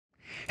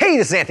Hey,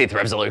 this is Anthony with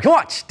RevZilla. Come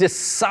watch,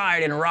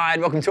 decide, and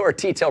ride. Welcome to our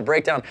detailed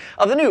breakdown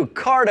of the new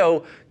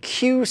Cardo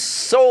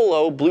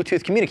Q-Solo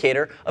Bluetooth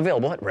communicator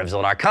available at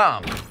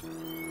RevZilla.com.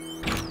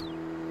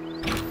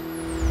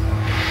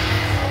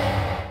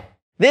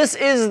 This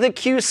is the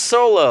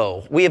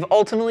Q-Solo. We have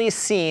ultimately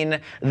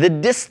seen the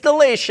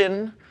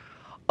distillation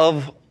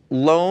of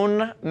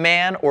lone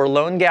man or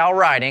lone gal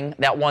riding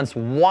that wants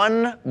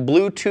one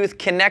Bluetooth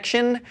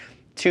connection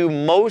to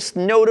most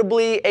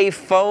notably a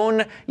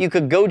phone. You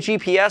could go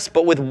GPS,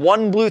 but with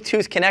one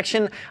Bluetooth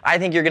connection, I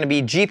think you're going to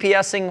be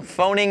GPSing,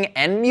 phoning,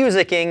 and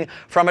musicking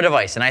from a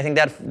device. And I think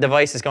that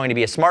device is going to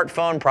be a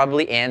smartphone,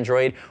 probably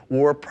Android,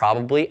 or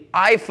probably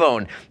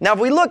iPhone. Now, if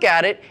we look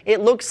at it,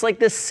 it looks like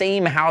the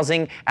same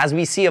housing as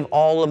we see of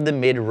all of the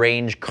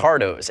mid-range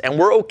Cardos. And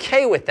we're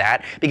okay with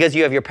that because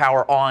you have your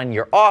power on,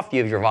 your off, you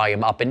have your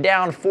volume up and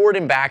down, forward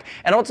and back,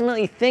 and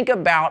ultimately think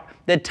about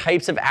the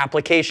types of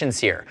applications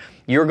here.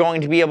 You're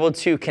going to be able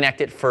to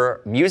connect it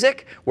for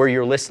music, where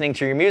you're listening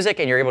to your music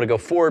and you're able to go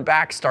forward,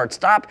 back, start,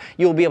 stop.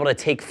 You'll be able to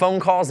take phone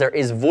calls. There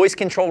is voice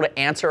control to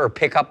answer or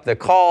pick up the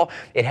call.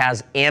 It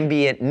has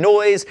ambient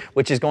noise,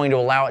 which is going to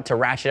allow it to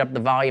ratchet up the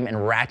volume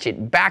and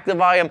ratchet back the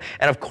volume.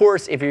 And of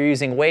course, if you're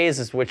using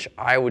Waze, which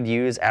I would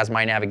use as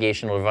my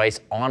navigational device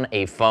on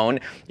a phone,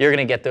 you're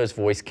going to get those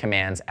voice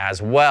commands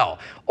as well.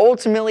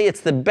 Ultimately,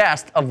 it's the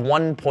best of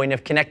one point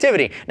of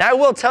connectivity. Now, I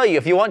will tell you,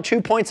 if you want 2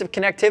 points of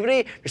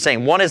connectivity, you're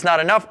saying one is not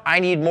enough,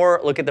 I need more,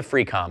 look at the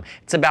FreeCom.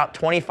 It's about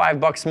 25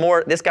 bucks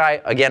more. This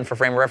guy, again, for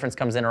frame of reference,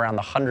 comes in around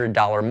the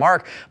 $100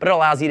 mark, but it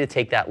allows you to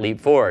take that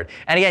leap forward.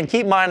 And again,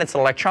 keep in mind, it's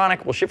an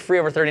electronic, will ship free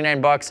over 39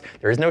 bucks.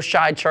 There is no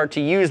side chart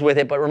to use with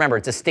it, but remember,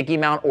 it's a sticky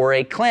mount or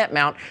a clamp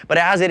mount, but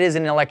as it is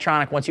an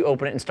electronic, once you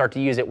open it and start to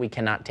use it, we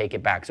cannot take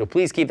it back. So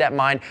please keep that in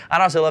mind.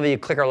 I'd also love if you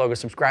click our logo,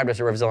 subscribe to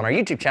us at RevZilla on our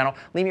YouTube channel,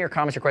 leave me your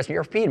comments, your questions,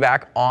 your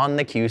feedback on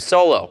the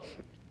Q-Solo.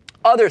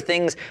 Other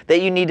things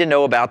that you need to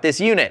know about this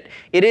unit.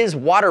 It is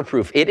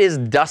waterproof, it is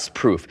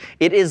dustproof,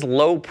 it is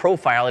low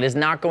profile, it is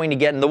not going to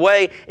get in the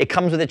way. It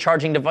comes with a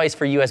charging device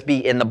for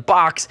USB in the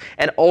box,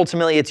 and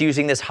ultimately it's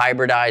using this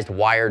hybridized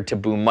wired to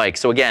boom mic.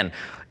 So again,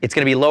 it's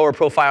going to be lower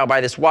profile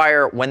by this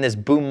wire. When this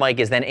boom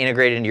mic is then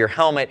integrated into your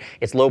helmet,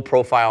 it's low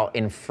profile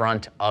in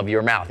front of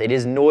your mouth. It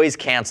is noise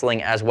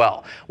canceling as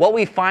well. What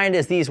we find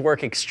is these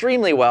work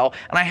extremely well,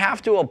 and I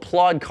have to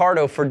applaud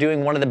Cardo for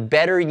doing one of the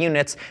better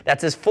units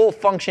that's as full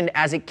functioned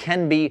as it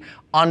can be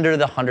under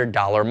the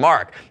 $100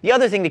 mark. The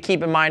other thing to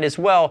keep in mind as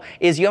well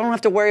is you don't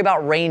have to worry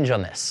about range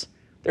on this.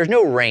 There's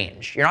no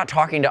range. You're not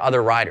talking to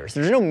other riders.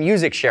 There's no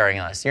music sharing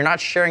on this. You're not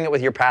sharing it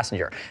with your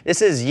passenger.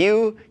 This is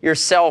you,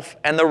 yourself,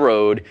 and the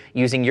road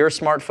using your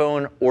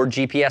smartphone or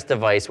GPS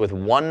device with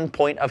one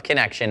point of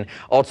connection,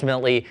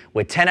 ultimately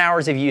with 10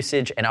 hours of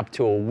usage and up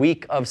to a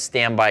week of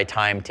standby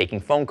time,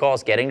 taking phone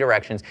calls, getting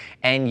directions,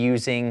 and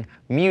using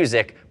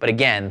music, but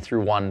again,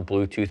 through one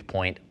Bluetooth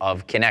point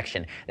of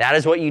connection. That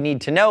is what you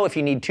need to know. If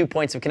you need 2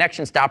 points of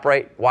connection, stop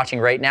watching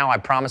right now. I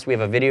promise we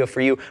have a video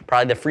for you,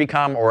 probably the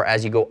FreeCom, or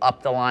as you go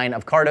up the line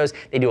of Cardos,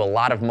 they do a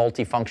lot of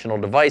multifunctional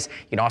device.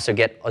 You can also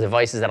get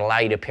devices that allow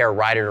you to pair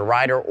rider to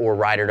rider or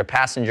rider to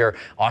passenger.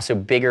 Also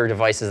bigger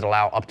devices that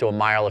allow up to a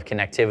mile of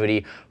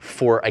connectivity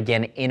for,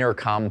 again,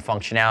 intercom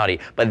functionality.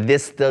 But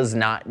this does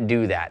not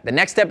do that. The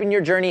next step in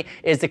your journey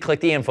is to click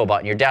the info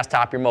button, your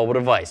desktop, your mobile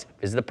device.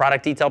 Visit the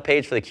product detail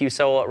page for the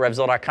Q-Solo at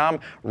RevZilla.com.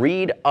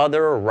 Read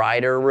other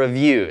rider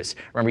reviews.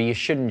 Remember, you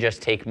shouldn't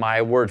just take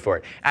my word for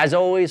it. As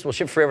always, we'll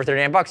ship free over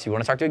 39 bucks. If you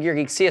want to talk to a gear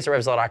geek, see us at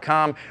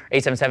RevZilla.com,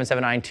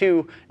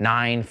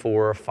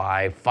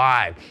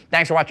 877-792-9455.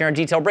 Thanks for watching our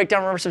detailed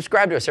breakdown. Remember,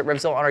 subscribe to us at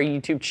RevZilla on our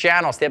YouTube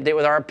channel. Stay updated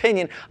with our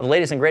opinion of the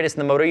latest and greatest in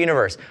the moto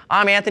universe.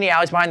 I'm Anthony,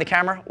 Alex behind the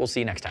camera. We'll see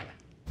you next time.